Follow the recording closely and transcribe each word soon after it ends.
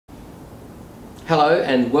Hello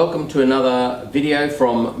and welcome to another video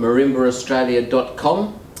from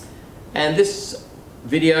Marimba-Australia.com, and this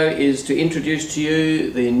video is to introduce to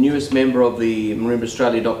you the newest member of the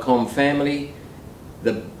Marimba-Australia.com family,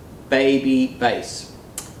 the baby bass.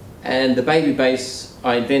 And the baby bass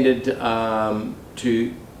I invented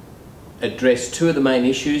to address two of the main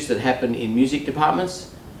issues that happen in music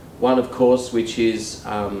departments. One, of course, which is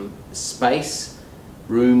space,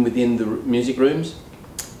 room within the music rooms,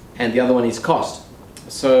 and the other one is cost.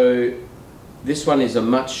 So this one is a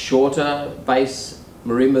much shorter bass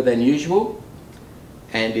marimba than usual,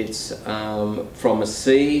 and it's from a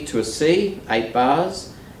C to a C, 8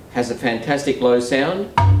 bars, has a fantastic low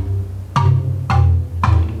sound.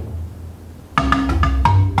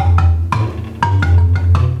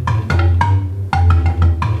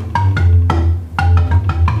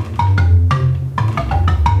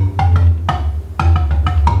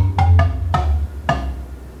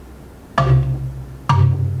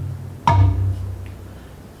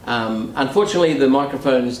 Unfortunately, the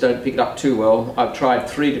microphones don't pick it up too well. I've tried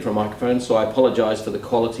 3 different microphones, so I apologise for the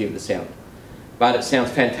quality of the sound. But it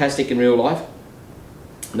sounds fantastic in real life.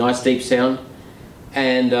 Nice deep sound,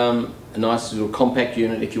 and a nice little compact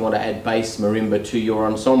unit if you want to add bass marimba to your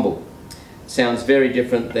ensemble. Sounds very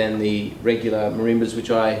different than the regular marimbas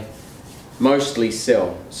which I mostly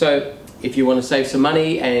sell. So if you want to save some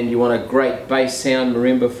money and you want a great bass sound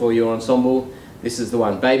marimba for your ensemble, this is the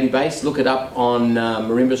one. Baby bass. Look it up on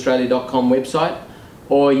Marimba-Australia.com website,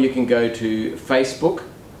 or you can go to Facebook,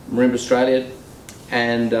 Marimba Australia,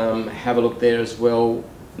 and have a look there as well.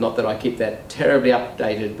 Not that I keep that terribly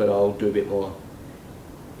updated, but I'll do a bit more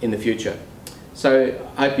in the future. So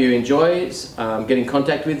I hope you enjoy. Get in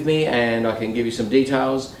contact with me and I can give you some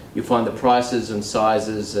details. You'll find the prices and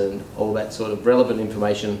sizes and all that sort of relevant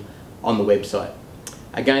information on the website.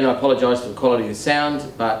 Again, I apologise for the quality of the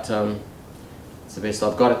sound, but it's the best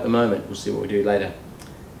I've got at the moment. We'll see what we do later.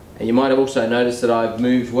 And you might have also noticed that I've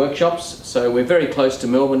moved workshops, so we're very close to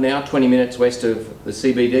Melbourne now, 20 minutes west of the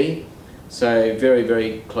CBD, so very,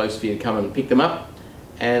 very close for you to come and pick them up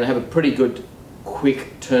and have a pretty good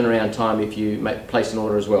quick turnaround time if you place an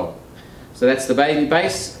order as well. So that's the baby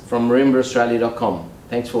bass from Marimba-Australia.com.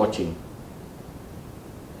 Thanks for watching.